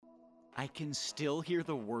I can still hear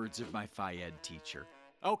the words of my Phi Ed teacher.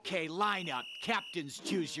 Okay, line up. Captains,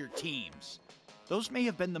 choose your teams. Those may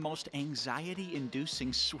have been the most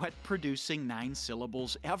anxiety-inducing, sweat-producing 9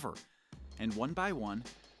 syllables ever. And one by one,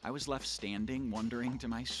 I was left standing, wondering to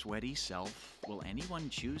my sweaty self, will anyone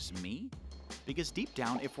choose me? Because deep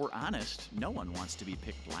down, if we're honest, no one wants to be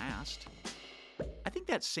picked last. I think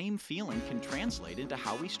that same feeling can translate into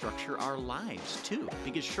how we structure our lives, too,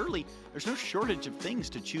 because surely there's no shortage of things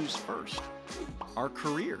to choose first. Our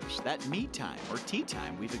careers, that me time or tea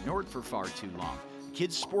time we've ignored for far too long,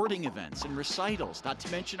 kids' sporting events and recitals, not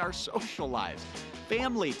to mention our social lives,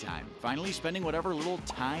 family time, finally spending whatever little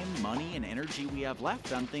time, money, and energy we have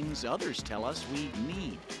left on things others tell us we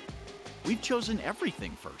need. We've chosen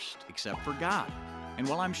everything first, except for God. And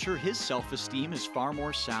while I'm sure his self-esteem is far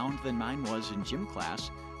more sound than mine was in gym class,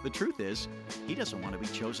 the truth is, he doesn't want to be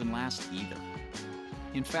chosen last either.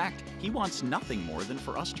 In fact, he wants nothing more than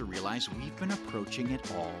for us to realize we've been approaching it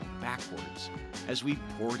all backwards. As we've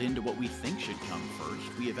poured into what we think should come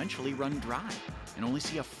first, we eventually run dry and only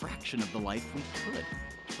see a fraction of the life we could.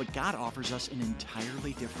 But God offers us an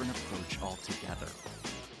entirely different approach altogether.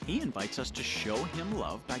 He invites us to show him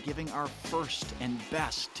love by giving our first and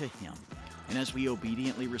best to him. And as we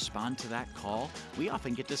obediently respond to that call, we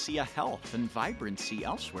often get to see a health and vibrancy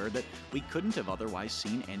elsewhere that we couldn't have otherwise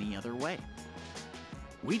seen any other way.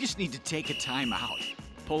 We just need to take a time out,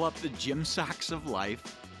 pull up the gym socks of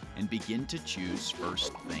life, and begin to choose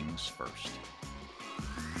first things first.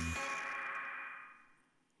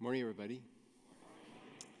 Morning, everybody.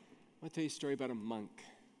 I want to tell you a story about a monk.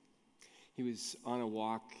 He was on a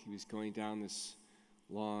walk. He was going down this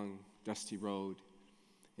long, dusty road.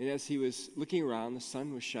 And as he was looking around, the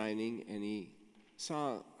sun was shining, and he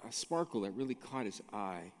saw a sparkle that really caught his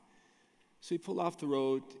eye. So he pulled off the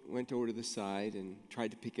road, went over to the side, and tried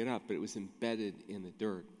to pick it up, but it was embedded in the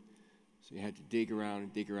dirt. So he had to dig around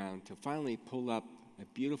until finally he pulled up a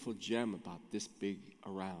beautiful gem about this big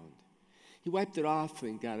around. He wiped it off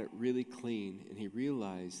and got it really clean, and he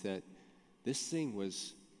realized that this thing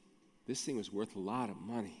was worth a lot of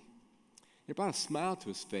money. It brought a smile to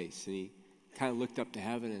his face, and he kind of looked up to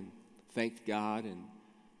heaven and thanked God and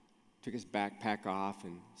took his backpack off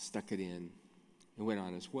and stuck it in and went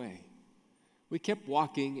on his way. We kept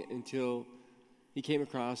walking until he came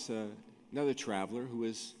across another traveler who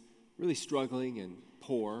was really struggling and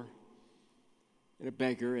poor and a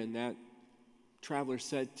beggar, and that traveler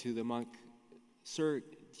said to the monk, "Sir,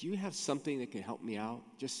 do you have something that can help me out?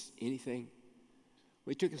 Just anything?"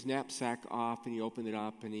 Well, he took his knapsack off and he opened it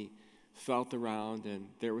up and he felt around, and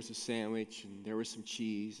there was a sandwich and there was some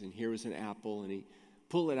cheese and here was an apple, and he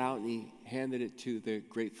pulled it out and he handed it to the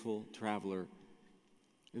grateful traveler.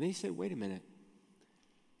 And then he said, "Wait a minute."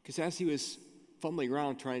 Because as he was fumbling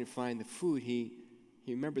around trying to find the food, he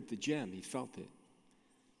remembered the gem. He felt it.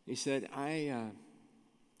 He said, I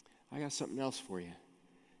got something else for you.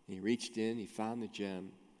 And he reached in, he found the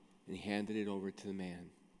gem, and he handed it over to the man.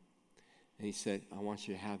 And he said, "I want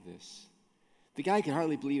you to have this." The guy could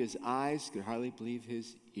hardly believe his eyes, could hardly believe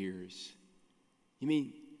his ears. "You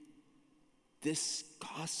mean this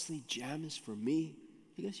costly gem is for me?"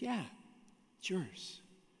 He goes, "Yeah, it's yours."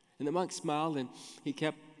 And the monk smiled and he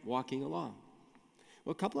kept walking along.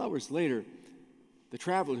 Well, a couple hours later, the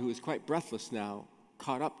traveler, who was quite breathless now,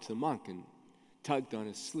 caught up to the monk and tugged on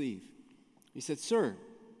his sleeve. He said, "Sir,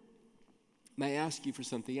 may I ask you for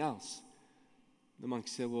something else?" The monk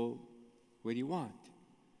said, "Well, what do you want?"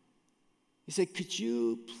 He said, "Could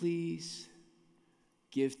you please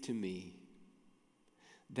give to me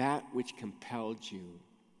that which compelled you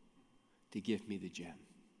to give me the gem?"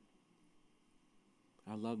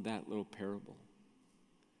 I love that little parable.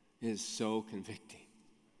 It is so convicting.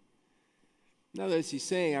 In other words, he's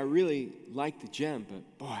saying, I really like the gem,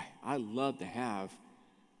 but boy, I'd love to have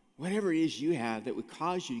whatever it is you have that would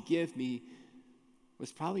cause you to give me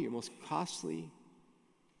what's probably your most costly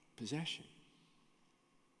possession.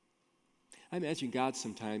 I imagine God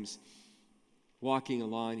sometimes walking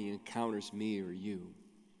along, he encounters me or you.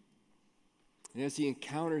 And as he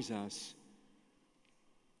encounters us,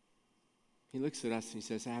 he looks at us and he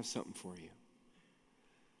says, "I have something for you."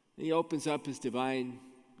 And he opens up his divine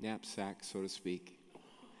knapsack, so to speak.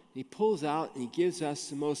 And he pulls out and he gives us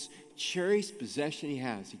the most cherished possession he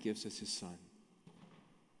has. He gives us his son.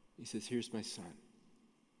 He says, "Here's my son.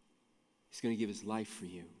 He's going to give his life for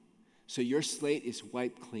you. So your slate is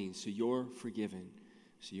wiped clean. So you're forgiven.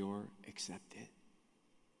 So you're accepted."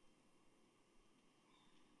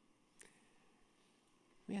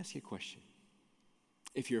 Let me ask you a question.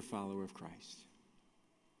 If you're a follower of Christ,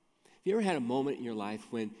 have you ever had a moment in your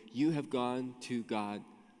life when you have gone to God,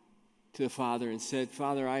 to the Father, and said,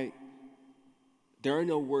 "Father, I There are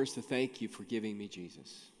no words to thank you for giving me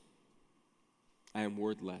Jesus. I am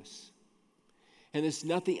wordless. And there's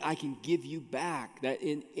nothing I can give you back that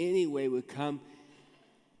in any way would come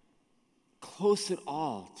close at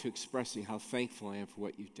all to expressing how thankful I am for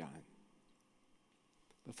what you've done.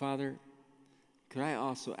 But Father, could I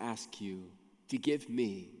also ask you to give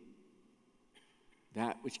me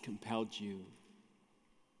that which compelled you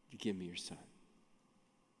to give me your Son?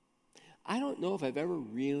 I don't know if I've ever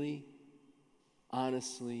really,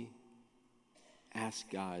 honestly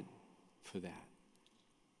asked God for that.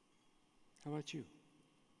 How about you?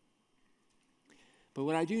 But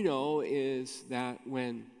what I do know is that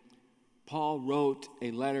when Paul wrote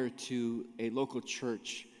a letter to a local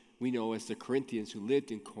church we know as the Corinthians who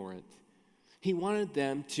lived in Corinth, he wanted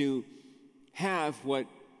them to have what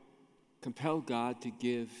compelled God to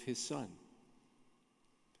give his Son.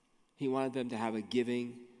 He wanted them to have a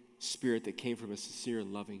giving spirit that came from a sincere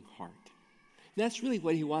and loving heart. And that's really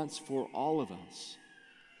what he wants for all of us.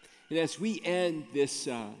 And as we end this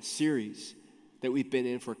series that we've been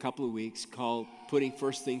in for a couple of weeks called Putting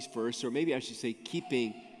First Things First, or maybe I should say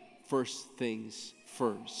Keeping First Things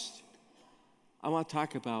First, I want to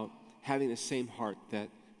talk about having the same heart that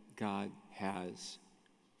God has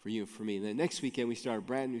for you and for me. And then next weekend we start a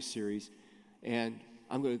brand new series, and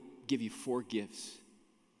I'm going to give you 4 gifts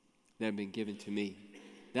that have been given to me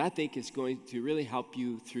that I think is going to really help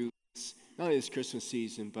you through not only this Christmas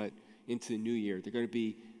season, but into the new year. They're going to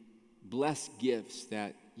be blessed gifts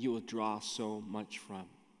that you will draw so much from.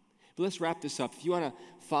 But let's wrap this up. If you want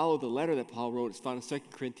to follow the letter that Paul wrote, it's found in 2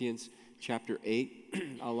 Corinthians chapter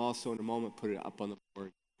 8. I'll also in a moment put it up on the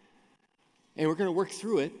board. And we're going to work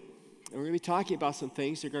through it. And we're going to be talking about some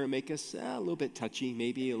things that are going to make us a little bit touchy,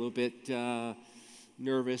 maybe a little bit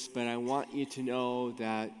nervous. But I want you to know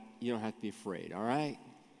that you don't have to be afraid, all right?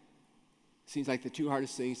 Seems like the 2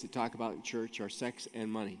 hardest things to talk about in church are sex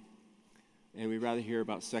and money. And we'd rather hear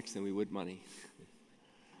about sex than we would money.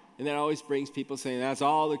 And that always brings people saying, that's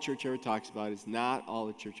all the church ever talks about. It's not all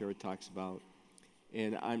the church ever talks about.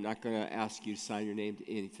 And I'm not going to ask you to sign your name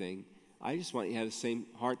to anything. I just want you to have the same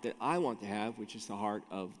heart that I want to have, which is the heart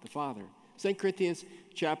of the Father. 2 Corinthians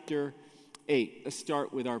chapter 8. Let's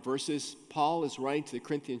start with our verses. Paul is writing to the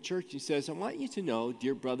Corinthian church. He says, I want you to know,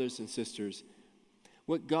 dear brothers and sisters,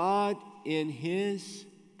 what God in his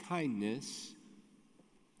kindness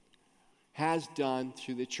has done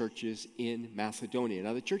through the churches in Macedonia.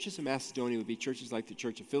 Now, the churches in Macedonia would be churches like the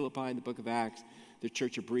Church of Philippi in the book of Acts, the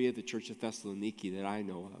Church of Berea, the Church of Thessaloniki that I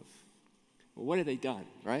know of. Well, what have they done,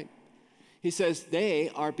 right? He says they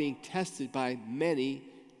are being tested by many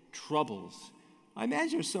troubles. I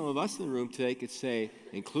imagine some of us in the room today could say,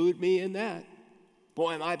 include me in that.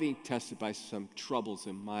 Boy, am I being tested by some troubles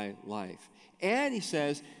in my life. And he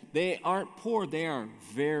says they aren't poor, they are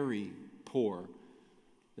very poor.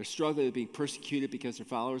 They're struggling with being persecuted because they're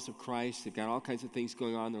followers of Christ. They've got all kinds of things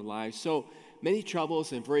going on in their lives. So many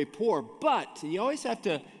troubles and very poor. But, and you always have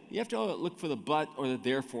to look for the but or the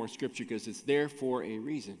therefore in Scripture because it's there for a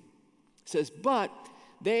reason. It says, but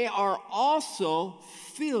they are also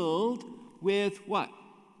filled with what?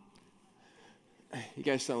 You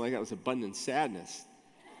guys sound like that was abundant sadness.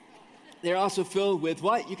 They're also filled with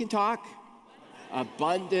what? You can talk.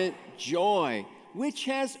 Abundant joy, which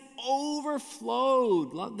has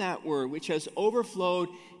overflowed. Love that word, which has overflowed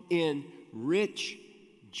in rich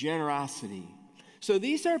generosity. So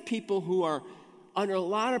these are people who are under a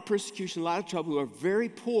lot of persecution, a lot of trouble, who are very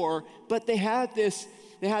poor, but they have this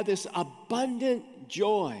abundant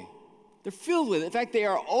joy. They're filled with it. In fact, they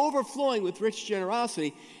are overflowing with rich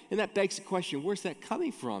generosity. And that begs the question, where's that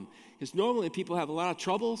coming from? Because normally when people have a lot of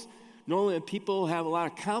troubles, normally when people have a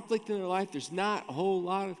lot of conflict in their life, there's not a whole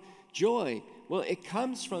lot of joy. Well, it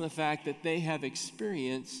comes from the fact that they have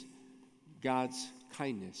experienced God's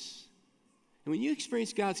kindness. And when you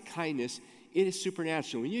experience God's kindness, it is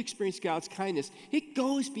supernatural. When you experience God's kindness, it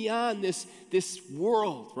goes beyond this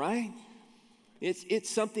world, right? It's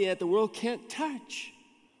something that the world can't touch.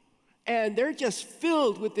 And they're just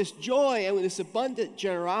filled with this joy and with this abundant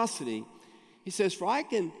generosity. He says, for I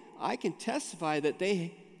can testify that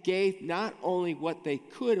they gave not only what they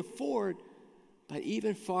could afford, but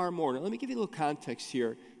even far more. Now, let me give you a little context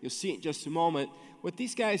here. You'll see it in just a moment. What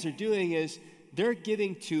these guys are doing is they're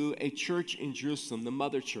giving to a church in Jerusalem, the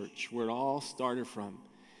mother church, where it all started from.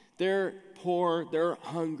 They're poor, they're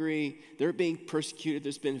hungry, they're being persecuted,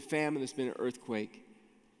 there's been a famine, there's been an earthquake.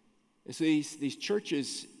 And so these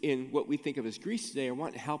churches in what we think of as Greece today are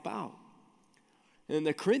wanting to help out. And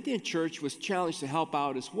the Corinthian church was challenged to help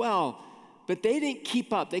out as well, but they didn't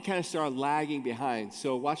keep up. They kind of started lagging behind.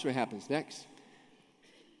 So watch what happens next.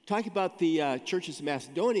 talking about the churches in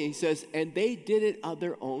Macedonia, he says, and they did it of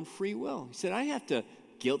their own free will. He said, I didn't have to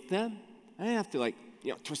guilt them. I didn't have to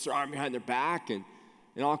twist their arm behind their back and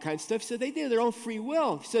all kinds of stuff. He said they did it of their own free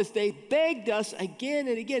will. He says they begged us again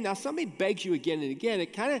and again. Now, somebody begs you again and again.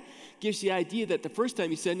 It kind of gives the idea that the first time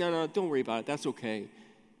he said, no, don't worry about it. That's okay.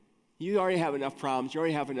 You already have enough problems. You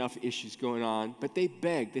already have enough issues going on. But they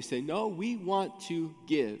begged. They said, no, we want to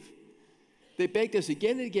give. They begged us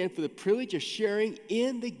again and again for the privilege of sharing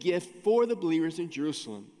in the gift for the believers in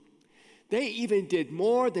Jerusalem. They even did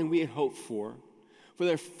more than we had hoped for. For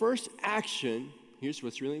their first action, here's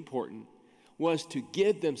what's really important, was to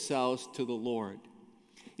give themselves to the Lord.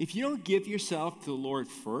 If you don't give yourself to the Lord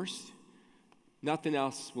first, nothing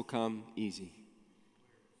else will come easy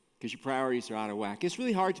because your priorities are out of whack. It's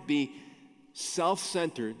really hard to be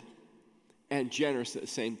self-centered and generous at the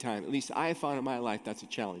same time. At least I have found in my life that's a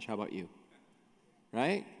challenge. How about you?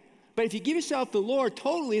 Right? But if you give yourself to the Lord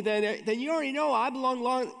totally, then you already know I belong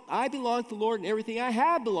to the Lord, and everything I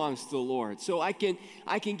have belongs to the Lord. So I can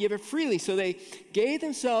give it freely. So they gave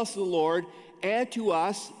themselves to the Lord and to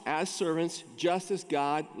us as servants, just as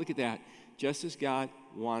God, look at that, just as God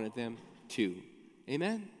wanted them to.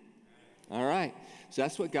 Amen? All right. So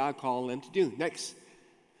that's what God called them to do. Next.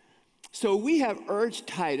 So we have urged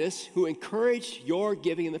Titus, who encouraged your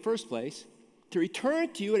giving in the first place, to return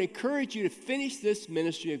to you and encourage you to finish this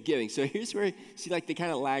ministry of giving. So here's where, see, like they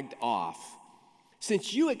kind of lagged off.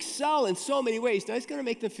 Since you excel in so many ways, now it's going to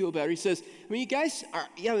make them feel better. He says, you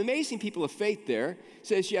have amazing people of faith there. He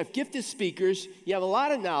says you have gifted speakers, you have a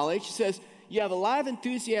lot of knowledge. He says you have a lot of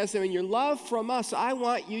enthusiasm and your love from us. I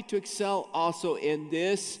want you to excel also in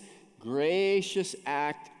this gracious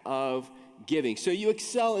act of giving. So you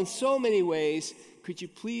excel in so many ways. Could you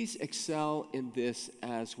please excel in this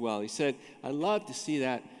as well? He said, I'd love to see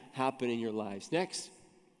that happen in your lives. Next.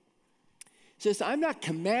 He says, I'm not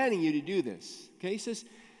commanding you to do this. Okay, he says,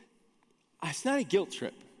 it's not a guilt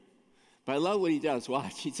trip. But I love what he does.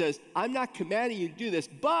 Watch. He says, I'm not commanding you to do this,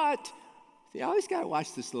 but, see, I always got to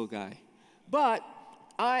watch this little guy. But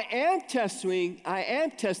I am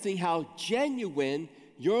testing how genuine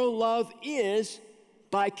your love is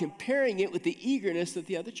by comparing it with the eagerness of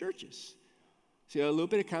the other churches. See, a little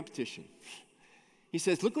bit of competition. He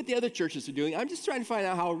says, look what the other churches are doing. I'm just trying to find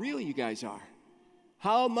out how real you guys are.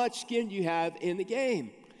 How much skin do you have in the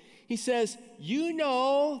game? He says, you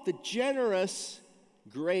know the generous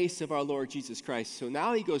grace of our Lord Jesus Christ. So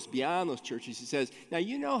now he goes beyond those churches. He says, now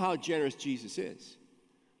you know how generous Jesus is.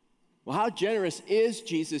 Well, how generous is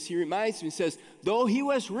Jesus? He reminds me, he says, though he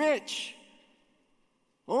was rich,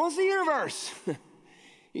 owns the universe.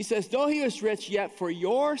 He says, though he was rich, yet for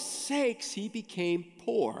your sakes he became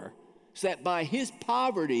poor, so that by his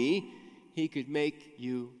poverty he could make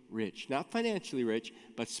you rich. Not financially rich,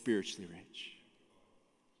 but spiritually rich.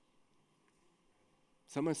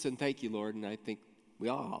 Someone said, thank you, Lord, and I think we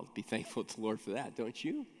all be thankful to the Lord for that, don't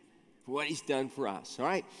you? For what he's done for us. All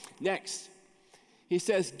right, next. He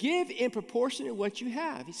says, give in proportion to what you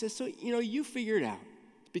have. He says, so, you figure it out.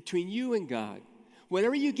 It's between you and God.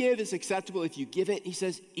 Whatever you give is acceptable if you give it, he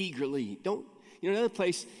says, eagerly. Don't, another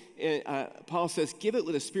place, Paul says, give it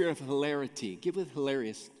with a spirit of hilarity. Give with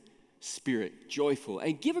hilarious spirit, joyful.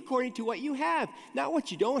 And give according to what you have, not what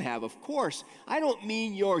you don't have, of course. I don't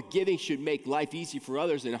mean your giving should make life easy for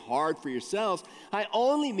others and hard for yourselves. I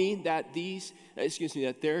only mean that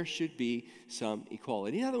that there should be some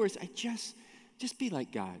equality. In other words, just be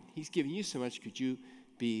like God. He's given you so much, could you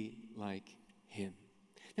be like him?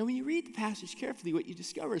 Now, when you read the passage carefully, what you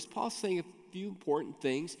discover is Paul saying a few important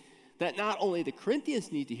things that not only the Corinthians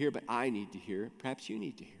need to hear, but I need to hear, perhaps you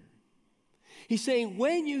need to hear. He's saying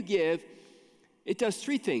when you give, it does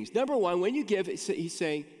three things. Number one, when you give, he's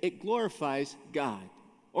saying it glorifies God,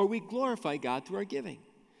 or we glorify God through our giving.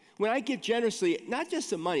 When I give generously, not just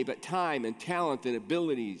some money, but time and talent and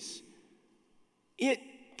abilities, it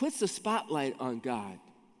puts the spotlight on God.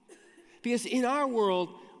 Because in our world,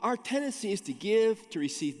 our tendency is to give to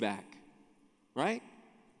receive back, right?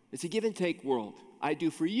 It's a give and take world. I do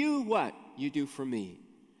for you what? You do for me.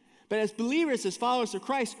 But as believers, as followers of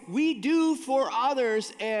Christ, we do for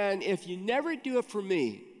others, and if you never do it for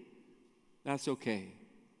me, that's okay.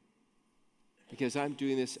 Because I'm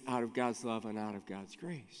doing this out of God's love and out of God's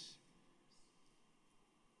grace.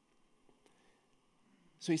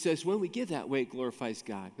 So he says, when we give that way, it glorifies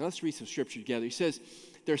God. Now let's read some scripture together. He says,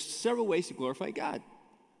 there's several ways to glorify God.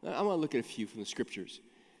 I want to look at a few from the scriptures.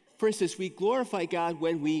 For instance, we glorify God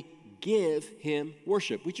when we give him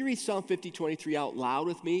worship. Would you read Psalm 50:23 out loud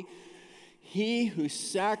with me? He who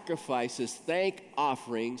sacrifices thank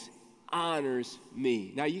offerings honors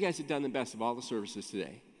me. Now, you guys have done the best of all the services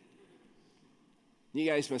today. You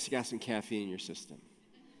guys must have got some caffeine in your system.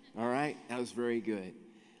 All right? That was very good.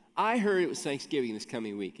 I heard it was Thanksgiving this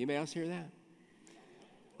coming week. Anybody else hear that?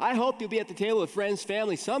 I hope you'll be at the table with friends,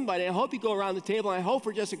 family, somebody. I hope you go around the table, and I hope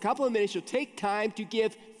for just a couple of minutes you'll take time to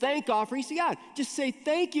give thank offerings to God. Just say,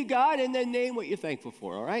 thank you, God, and then name what you're thankful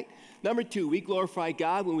for, all right? Number 2, we glorify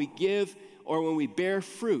God when we give or when we bear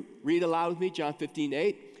fruit. Read aloud with me, John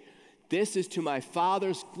 15:8. This is to my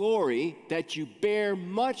Father's glory that you bear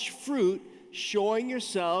much fruit, showing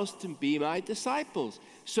yourselves to be my disciples.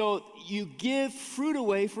 So you give fruit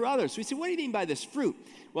away for others. So we say, what do you mean by this fruit?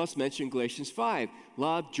 Well, it's mentioned in Galatians 5.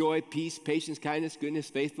 Love, joy, peace, patience, kindness, goodness,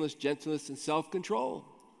 faithfulness, gentleness, and self-control.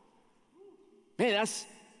 Man,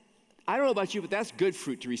 I don't know about you, but that's good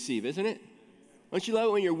fruit to receive, isn't it? Don't you love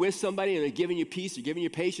it when you're with somebody and they're giving you peace, they're giving you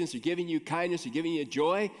patience, they're giving you kindness, they're giving you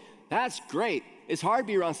joy? That's great. It's hard to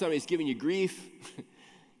be around somebody who's giving you grief,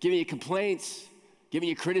 giving you complaints, giving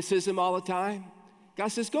you criticism all the time. God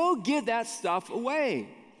says, go give that stuff away.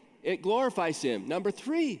 It glorifies Him. Number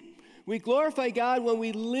 3, we glorify God when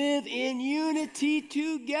we live in unity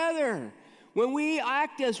together. When we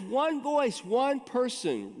act as one voice, one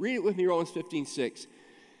person. Read it with me, Romans 15:6.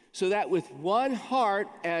 So that with one heart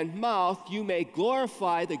and mouth you may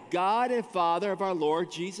glorify the God and Father of our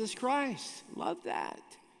Lord Jesus Christ. Love that.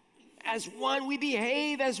 As one, we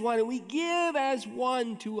behave as one, and we give as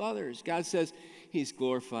one to others. God says He's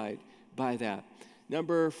glorified by that.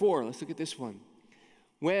 Number 4, let's look at this one.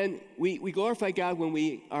 When we glorify God when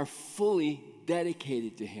we are fully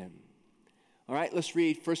dedicated to Him. All right, let's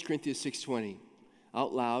read 1 Corinthians 6:20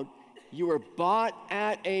 out loud. You were bought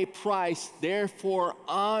at a price, therefore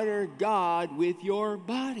honor God with your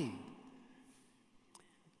body.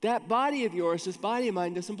 That body of yours, this body of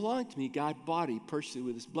mine, doesn't belong to me. God bought it, He purchased it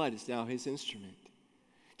with His blood. It's now His instrument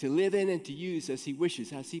to live in and to use as He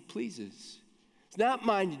wishes, as He pleases. It's not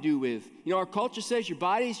mine to do with. You know, our culture says your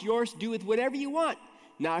body is yours to do with whatever you want.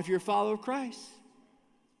 Not if you're a follower of Christ.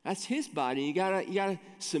 That's His body. You gotta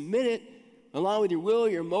submit it along with your will,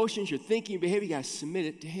 your emotions, your thinking, your behavior. You gotta submit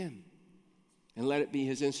it to Him and let it be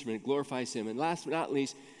His instrument. It glorifies Him. And last but not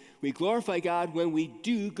least, we glorify God when we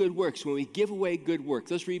do good works, when we give away good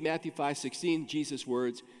works. Let's read Matthew 5:16, Jesus'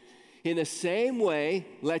 words. In the same way,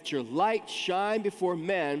 let your light shine before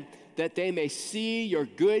men, that they may see your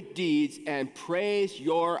good deeds and praise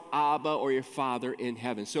your Abba or your Father in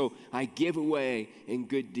heaven. So I give away in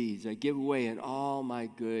good deeds. I give away in all my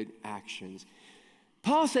good actions.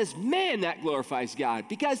 Paul says, man, that glorifies God,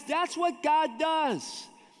 because that's what God does.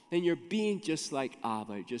 And you're being just like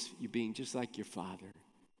Abba, you're being just like your Father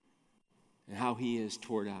and how He is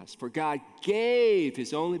toward us. For God gave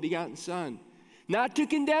His only begotten Son, not to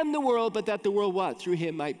condemn the world, but that the world what? Through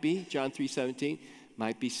Him might be, John 3:17,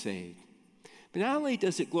 might be saved. But not only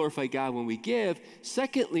does it glorify God when we give,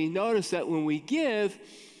 secondly, notice that when we give,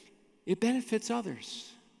 it benefits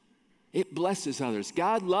others. It blesses others.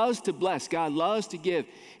 God loves to bless. God loves to give.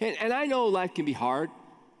 And I know life can be hard.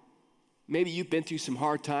 Maybe you've been through some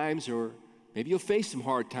hard times, or maybe you'll face some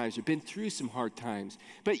hard times, or been through some hard times.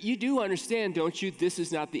 But you do understand, don't you, this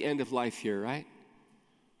is not the end of life here, right?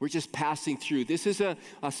 We're just passing through. This is a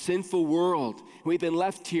sinful world. We've been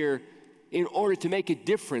left here in order to make a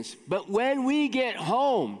difference. But when we get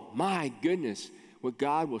home, my goodness, what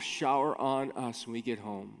God will shower on us when we get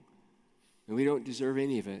home. And we don't deserve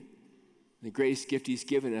any of it. The greatest gift He's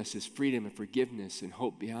given us is freedom and forgiveness and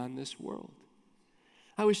hope beyond this world.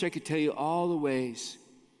 I wish I could tell you all the ways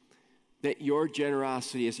that your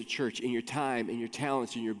generosity as a church, in your time, in your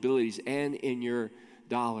talents, in your abilities, and in your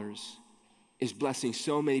dollars is blessing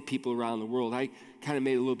so many people around the world. I kind of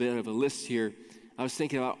made a little bit of a list here. I was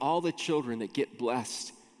thinking about all the children that get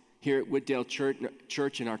blessed here at Wooddale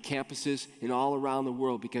Church and our campuses and all around the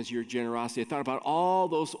world because of your generosity. I thought about all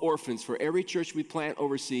those orphans. For every church we plant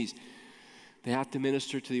overseas, they have to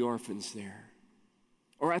minister to the orphans there.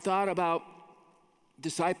 Or I thought about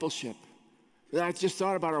discipleship. And I just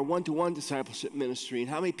thought about our one-to-one discipleship ministry and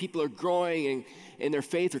how many people are growing in their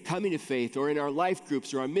faith or coming to faith, or in our life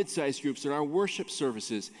groups or our mid-sized groups or our worship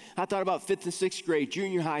services. I thought about 5th and 6th grade,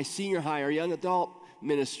 junior high, senior high, our young adult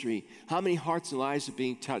ministry. How many hearts and lives are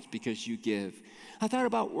being touched because you give? I thought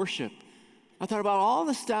about worship. I thought about all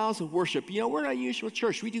the styles of worship. You know, we're an unusual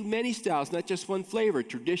church. We do many styles, not just one flavor.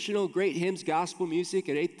 Traditional, great hymns, gospel music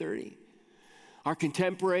at 8:30. Our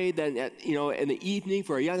contemporary, then in the evening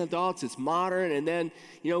for our young adults, it's modern, and then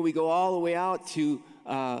we go all the way out to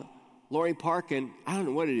Loring Park, and I don't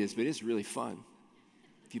know what it is, but it's really fun.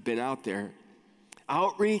 If you've been out there,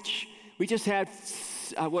 outreach. We just had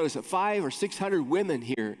 500 or 600 women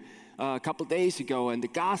here a couple days ago, and the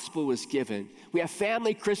gospel was given. We have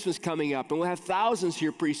family Christmas coming up, and we'll have thousands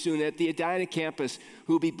here pretty soon at the Edina campus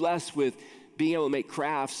who will be blessed with being able to make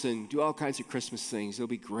crafts and do all kinds of Christmas things. It'll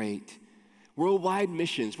be great. Worldwide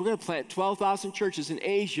missions. We're going to plant 12,000 churches in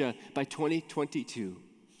Asia by 2022.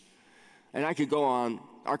 And I could go on.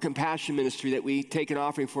 Our compassion ministry that we take an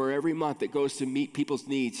offering for every month that goes to meet people's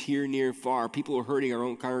needs here, near, and far. People who are hurting our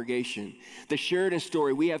own congregation. The Sheridan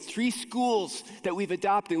story. We have 3 schools that we've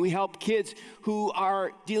adopted. We help kids who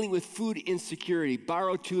are dealing with food insecurity.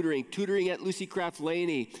 Borrow tutoring at Lucy Craft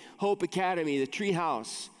Laney, Hope Academy, the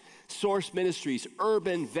Treehouse, Source Ministries,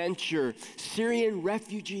 Urban Venture, Syrian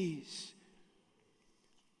refugees,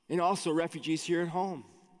 and also refugees here at home.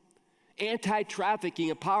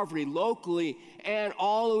 Anti-trafficking and poverty locally and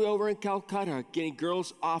all the way over in Calcutta, getting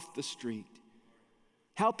girls off the street.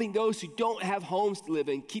 Helping those who don't have homes to live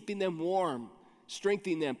in, keeping them warm,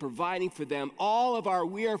 strengthening them, providing for them. All of our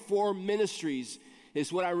We Are For ministries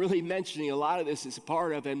is what I'm really mentioning. A lot of this is a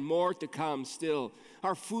part of, and more to come still.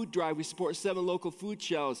 Our food drive, we support 7 local food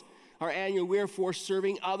shelves. Our annual We Are For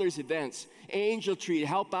Serving Others events. Angel Tree to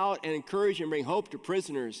help out and encourage and bring hope to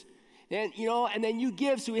prisoners. And, and then you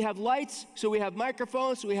give, so we have lights, so we have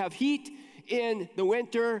microphones, so we have heat in the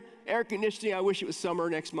winter, air conditioning. I wish it was summer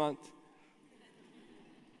next month.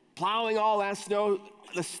 Plowing all that snow,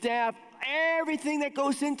 the staff, everything that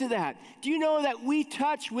goes into that. Do you know that we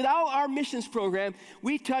touch, without our missions program,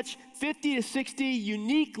 we touch 50 to 60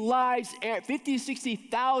 unique lives, 50 to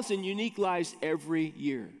 60,000 unique lives every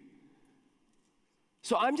year.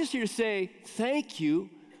 So I'm just here to say thank you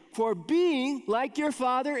for being like your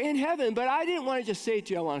Father in heaven. But I didn't want to just say it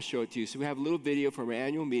to you, I want to show it to you. So we have a little video from our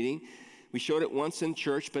annual meeting. We showed it once in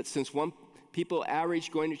church, but since people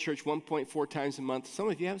average going to church 1.4 times a month, some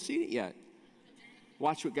of you haven't seen it yet.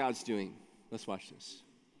 Watch what God's doing. Let's watch this.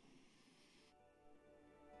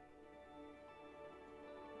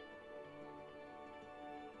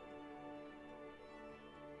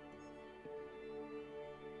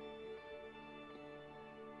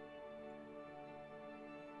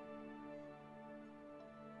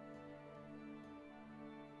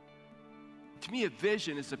 To me, a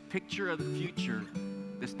vision is a picture of the future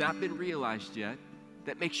that's not been realized yet,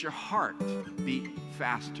 that makes your heart beat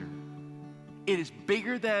faster. It is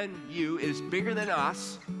bigger than you, it is bigger than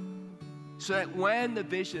us, so that when the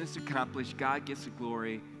vision is accomplished, God gets the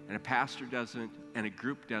glory, and a pastor doesn't, and a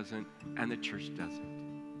group doesn't, and the church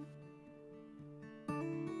doesn't.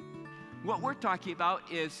 What we're talking about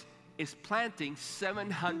is planting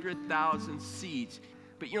 700,000 seeds,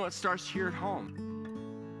 but it starts here at home.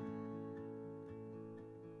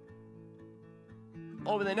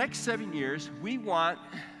 Over the next 7 years, we want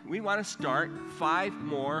to start 5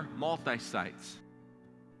 more multi-sites.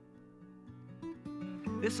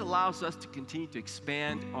 This allows us to continue to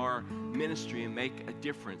expand our ministry and make a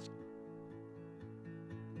difference.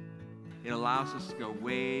 It allows us to go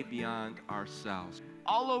way beyond ourselves.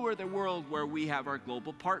 All over the world where we have our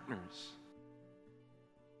global partners.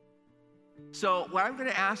 So what I'm going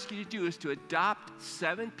to ask you to do is to adopt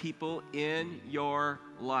 7 people in your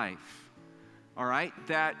life. All right,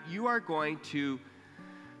 that you are going to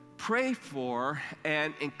pray for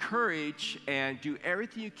and encourage and do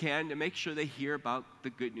everything you can to make sure they hear about the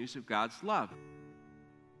good news of God's love.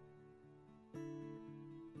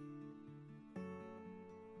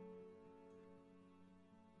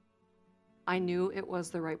 I knew it was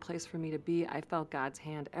the right place for me to be. I felt God's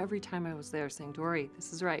hand every time I was there saying, Dory,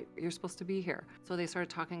 this is right. You're supposed to be here. So they started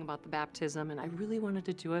talking about the baptism, and I really wanted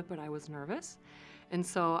to do it, but I was nervous. And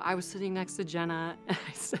so I was sitting next to Jenna, and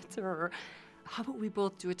I said to her, how about we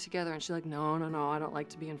both do it together? And she's like, no, I don't like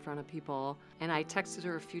to be in front of people. And I texted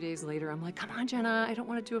her a few days later. I'm like, come on, Jenna, I don't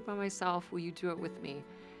want to do it by myself. Will you do it with me?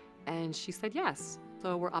 And she said yes.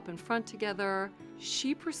 So we're up in front together.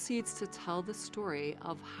 She proceeds to tell the story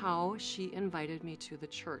of how she invited me to the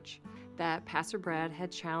church, that Pastor Brad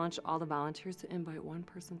had challenged all the volunteers to invite one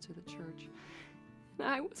person to the church. And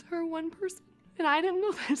I was her one person. And I didn't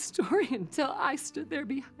know that story until I stood there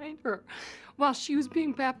behind her while she was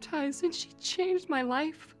being baptized, and she changed my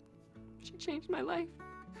life. She changed my life.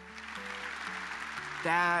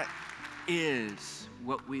 That is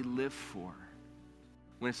what we live for.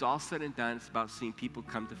 When it's all said and done, it's about seeing people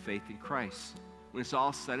come to faith in Christ. When it's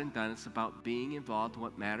all said and done, it's about being involved in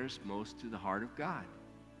what matters most to the heart of God.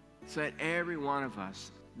 So that every one of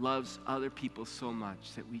us loves other people so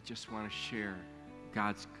much that we just want to share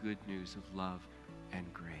God's good news of love and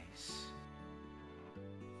grace.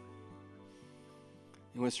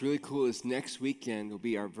 And what's really cool is next weekend will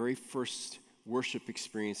be our very first worship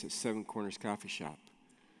experience at Seven Corners Coffee Shop.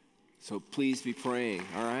 So please be praying,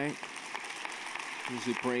 all right?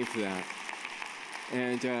 Usually praying for that.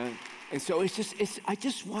 And so I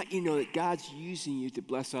just want you to know that God's using you to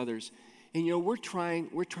bless others. And we're trying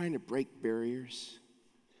to break barriers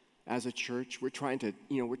as a church. We're trying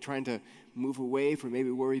to move away from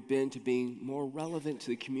maybe where we've been to being more relevant to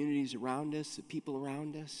the communities around us, the people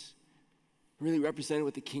around us. Really represent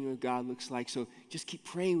what the kingdom of God looks like. So just keep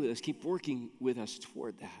praying with us, keep working with us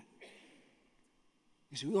toward that.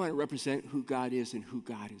 Because we want to represent who God is and who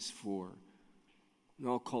God is for in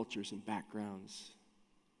all cultures and backgrounds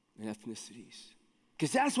and ethnicities.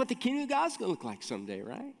 Because that's what the kingdom of God's going to look like someday,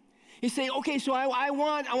 right? You say, okay, so I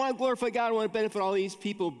want to glorify God, I want to benefit all these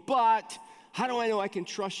people, but how do I know I can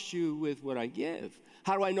trust you with what I give?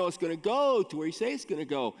 How do I know it's going to go to where you say it's going to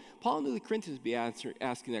go? Paul knew the Corinthians would be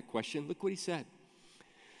asking that question. Look what he said.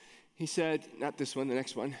 He said, not this one, the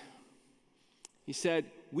next one. He said,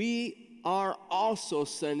 we are also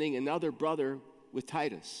sending another brother with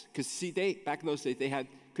Titus. Because see, back in those days, they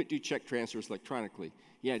couldn't do check transfers electronically.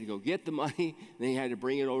 You had to go get the money, and then you had to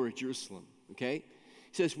bring it over to Jerusalem, okay?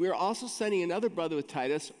 He says, we're also sending another brother with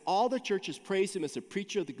Titus. All the churches praise him as a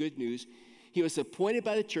preacher of the good news. He was appointed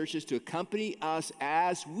by the churches to accompany us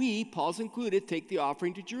as we, Paul's included, take the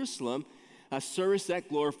offering to Jerusalem, a service that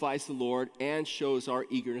glorifies the Lord and shows our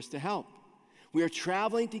eagerness to help. We are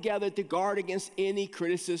traveling together to guard against any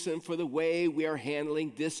criticism for the way we are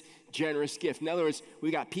handling this generous gift. In other words,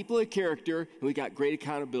 we got people of character and we got great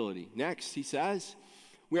accountability. Next, he says,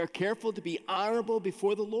 we are careful to be honorable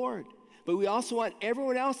before the Lord, but we also want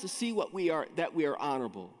everyone else to see that we are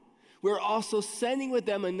honorable. We're also sending with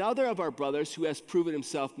them another of our brothers who has proven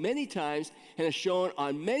himself many times and has shown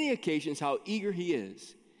on many occasions how eager he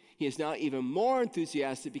is. He is now even more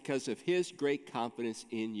enthusiastic because of his great confidence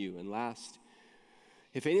in you. And last,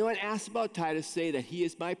 if anyone asks about Titus, say that he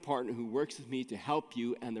is my partner who works with me to help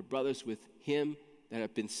you and the brothers with him that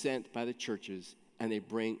have been sent by the churches, and they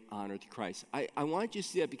bring honor to Christ. I want you to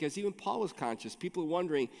see that because even Paul was conscious. People are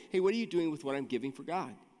wondering, hey, what are you doing with what I'm giving for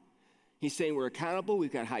God? He's saying we're accountable,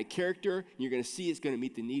 we've got high character, and you're going to see it's going to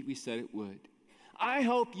meet the need we said it would. I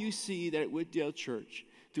hope you see that at Wooddale Church,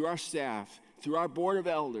 through our staff, through our board of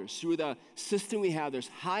elders, through the system we have, there's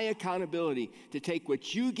high accountability to take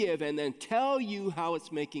what you give and then tell you how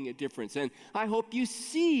it's making a difference. And I hope you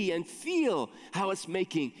see and feel how it's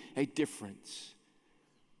making a difference.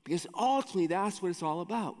 Because ultimately, that's what it's all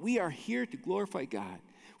about. We are here to glorify God.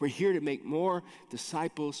 We're here to make more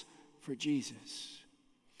disciples for Jesus.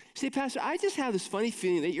 Say, Pastor, I just have this funny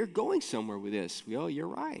feeling that you're going somewhere with this. Well, you're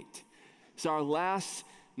right. It's our last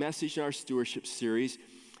message in our stewardship series.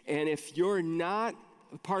 And if you're not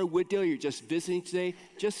a part of Wooddale, you're just visiting today,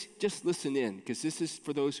 just listen in, because this is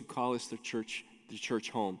for those who call us the church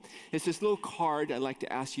home. It's this little card I'd like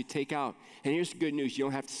to ask you to take out. And here's the good news. You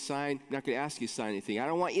don't have to sign. I'm not going to ask you to sign anything. I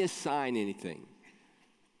don't want you to sign anything.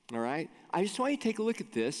 All right? I just want you to take a look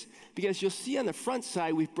at this, because you'll see on the front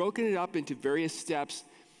side, we've broken it up into various steps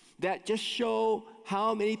that just show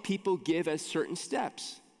how many people give at certain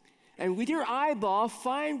steps. And with your eyeball,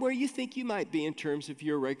 find where you think you might be in terms of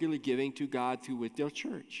your regular giving to God through Wooddale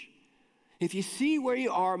Church. If you see where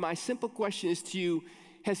you are, my simple question is to you,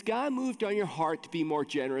 has God moved on your heart to be more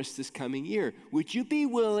generous this coming year? Would you be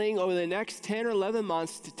willing over the next 10 or 11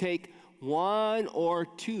 months to take 1 or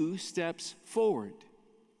 2 steps forward?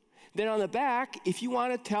 Then on the back, if you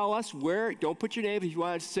want to tell us where, don't put your name, if you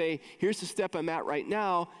want to say, here's the step I'm at right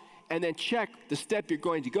now, and then check the step you're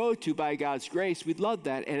going to go to by God's grace, we'd love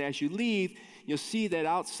that. And as you leave, you'll see that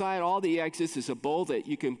outside all the exits is a bowl that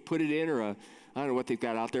you can put it in, or I don't know what they've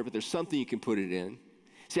got out there, but there's something you can put it in.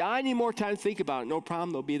 Say, I need more time to think about it. No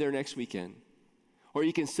problem, they'll be there next weekend. Or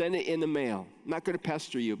you can send it in the mail. I'm not going to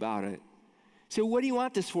pester you about it. Say, what do you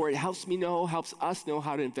want this for? It helps us know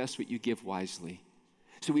how to invest what you give wisely.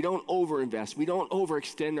 So we don't overinvest. We don't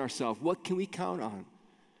overextend ourselves. What can we count on?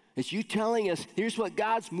 It's you telling us, here's what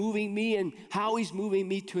God's moving me and how he's moving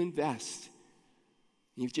me to invest.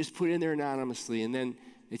 You've just put it in there anonymously, and then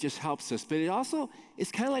it just helps us. But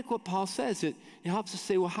it's kind of like what Paul says. It helps us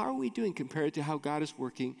say, well, how are we doing compared to how God is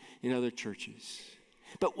working in other churches?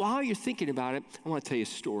 But while you're thinking about it, I want to tell you a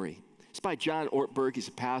story. It's by John Ortberg. He's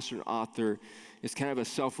a pastor and author. It's kind of a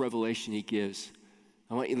self-revelation he gives.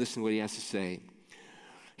 I want you to listen to what he has to say.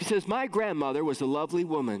 He says, my grandmother was a lovely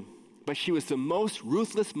woman, but she was the most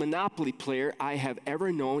ruthless Monopoly player I have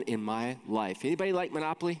ever known in my life. Anybody like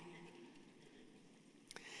Monopoly?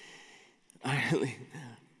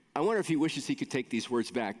 I wonder if he wishes he could take these words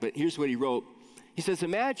back, but here's what he wrote. He says,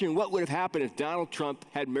 imagine what would have happened if Donald Trump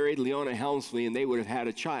had married Leona Helmsley and they would have had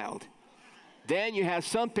a child. Then you have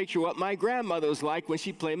some picture of what my grandmother was like when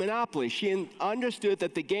she played Monopoly. She understood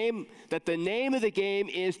that the name of the game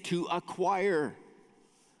is to acquire.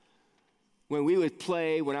 when we would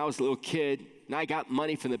play when I was a little kid and I got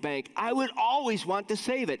money from the bank, I would always want to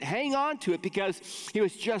save it, hang on to it, because it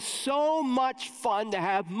was just so much fun to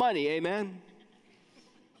have money. Amen?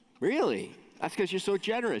 Really? That's because you're so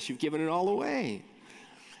generous. You've given it all away.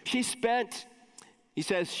 He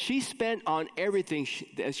says, she spent on everything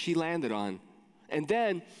that she landed on. And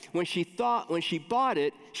then when she bought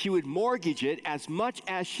it, she would mortgage it as much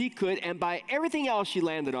as she could and buy everything else she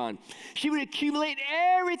landed on. She would accumulate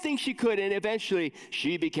everything she could, and eventually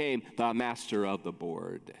she became the master of the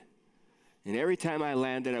board. And every time I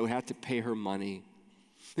landed, I would have to pay her money.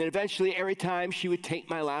 And eventually, every time she would take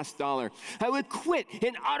my last dollar, I would quit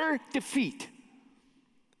in utter defeat.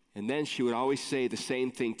 And then she would always say the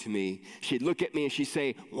same thing to me. She'd look at me and she'd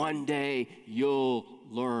say, one day you'll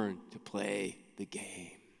learn to play the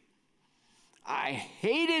game. I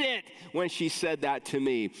hated it when she said that to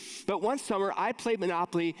me. But one summer, I played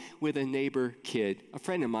Monopoly with a neighbor kid, a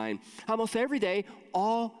friend of mine, almost every day,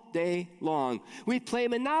 all day long. We'd play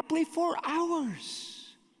Monopoly for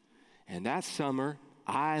hours. And that summer,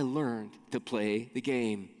 I learned to play the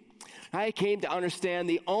game. I came to understand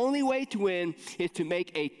the only way to win is to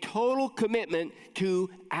make a total commitment to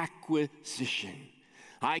acquisition.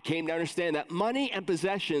 I came to understand that money and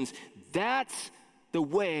possessions, that's the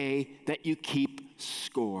way that you keep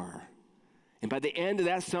score. And by the end of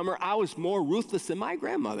that summer, I was more ruthless than my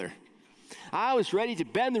grandmother. I was ready to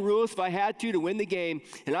bend the rules if I had to win the game,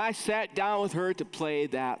 and I sat down with her to play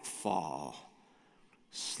that fall.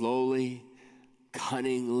 Slowly,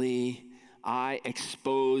 cunningly, I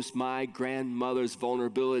exposed my grandmother's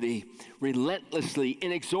vulnerability. Relentlessly,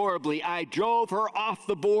 inexorably, I drove her off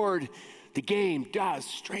the board. The game does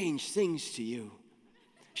strange things to you.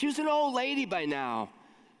 She was an old lady by now.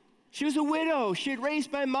 She was a widow. She had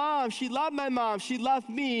raised my mom. She loved my mom. She loved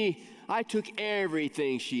me. I took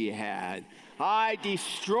everything she had. I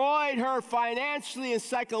destroyed her financially and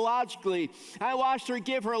psychologically. I watched her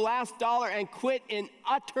give her last dollar and quit in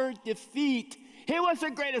utter defeat. It was the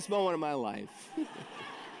greatest moment of my life.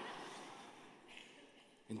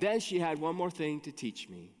 And then she had one more thing to teach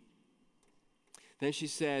me. Then she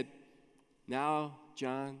said, now,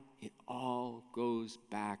 John, it all goes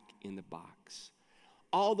back in the box.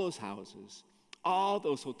 All those houses, all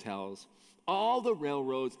those hotels, all the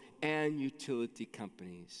railroads and utility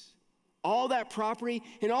companies, all that property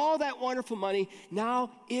and all that wonderful money,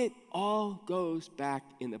 now it all goes back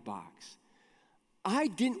in the box. I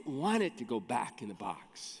didn't want it to go back in the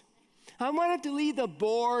box. I wanted to leave the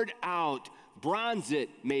board out, bronze it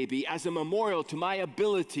maybe as a memorial to my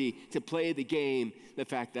ability to play the game, the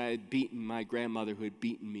fact that I had beaten my grandmother who had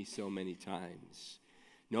beaten me so many times.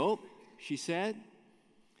 Nope, she said,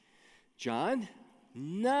 John,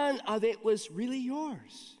 none of it was really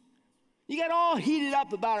yours. You got all heated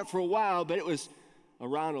up about it for a while, but it was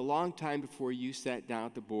around a long time before you sat down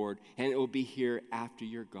at the board, and it will be here after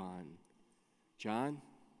you're gone. John,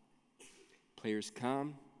 players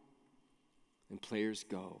come and players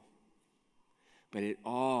go, but it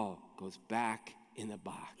all goes back in the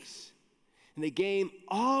box. And the game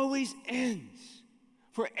always ends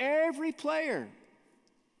for every player.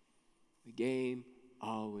 The game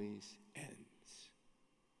always ends.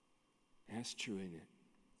 That's true, isn't it?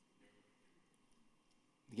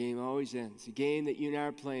 The game always ends. The game that you and I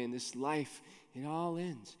are playing, this life, it all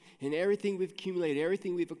ends. And everything we've accumulated,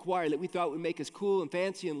 everything we've acquired that we thought would make us cool and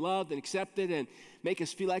fancy and loved and accepted and make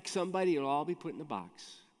us feel like somebody, it'll all be put in a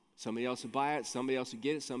box. Somebody else will buy it, somebody else will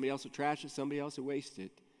get it, somebody else will trash it, somebody else will waste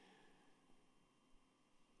it.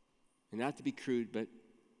 And not to be crude, but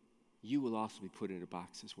you will also be put in a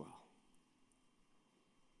box as well.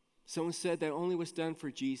 Someone said that only what's done for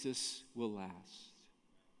Jesus will last.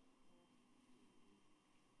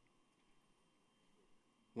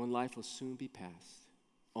 One life will soon be past.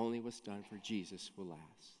 Only what's done for Jesus will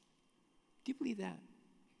last. Do you believe that?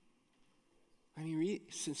 I mean,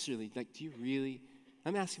 sincerely, do you really?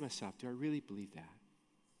 I'm asking myself, do I really believe that?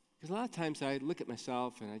 Because a lot of times I look at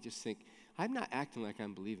myself and I just think, I'm not acting like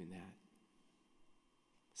I'm believing that.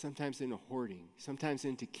 Sometimes into hoarding, sometimes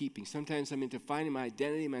into keeping, sometimes I'm into finding my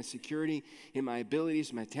identity, my security in my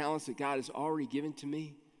abilities, my talents that God has already given to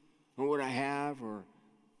me, or what I have, or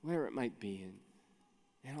whatever it might be.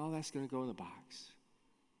 And all that's going to go in the box.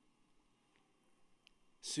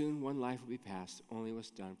 Soon one life will be passed. Only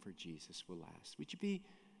what's done for Jesus will last. Would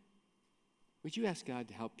you ask God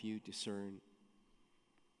to help you discern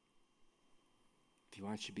if He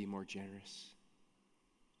wants you to be more generous?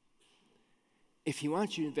 If He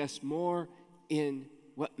wants you to invest more in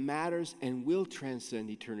what matters and will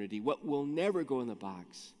transcend eternity, what will never go in the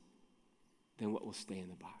box, than what will stay in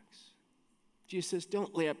the box. Jesus says,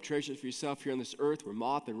 don't lay up treasures for yourself here on this earth where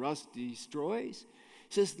moth and rust destroys.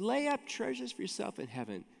 He says, lay up treasures for yourself in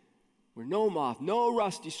heaven where no moth, no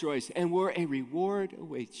rust destroys, and where a reward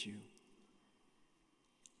awaits you.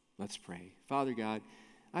 Let's pray. Father God,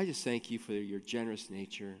 I just thank you for your generous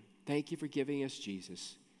nature. Thank you for giving us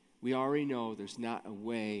Jesus. We already know there's not a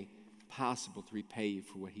way possible to repay you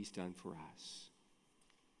for what he's done for us.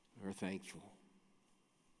 We're thankful.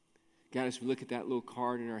 God, as we look at that little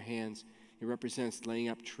card in our hands, it represents laying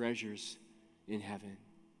up treasures in heaven.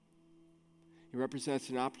 It represents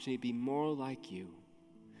an opportunity to be more like you,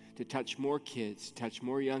 to touch more kids, touch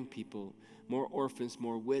more young people, more orphans,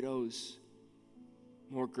 more widows,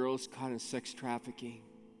 more girls caught in sex trafficking.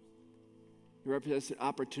 It represents an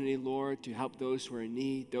opportunity, Lord, to help those who are in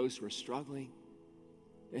need, those who are struggling.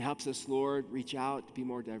 It helps us, Lord, reach out to be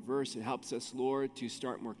more diverse. It helps us, Lord, to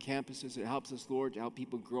start more campuses. It helps us, Lord, to help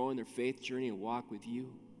people grow in their faith journey and walk with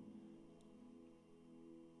you.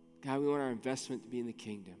 God, we want our investment to be in the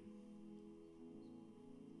kingdom.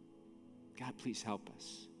 God, please help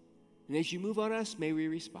us. And as you move on us, may we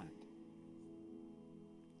respond.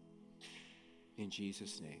 In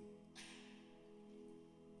Jesus' name.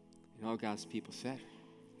 And all God's people said,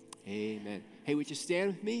 amen. Hey, would you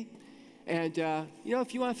stand with me? And,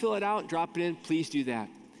 if you want to fill it out and drop it in, please do that.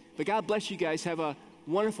 But God bless you guys. Have a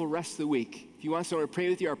wonderful rest of the week. If you want someone to pray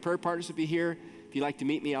with you, our prayer partners will be here. If you'd like to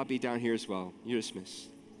meet me, I'll be down here as well. You're dismissed.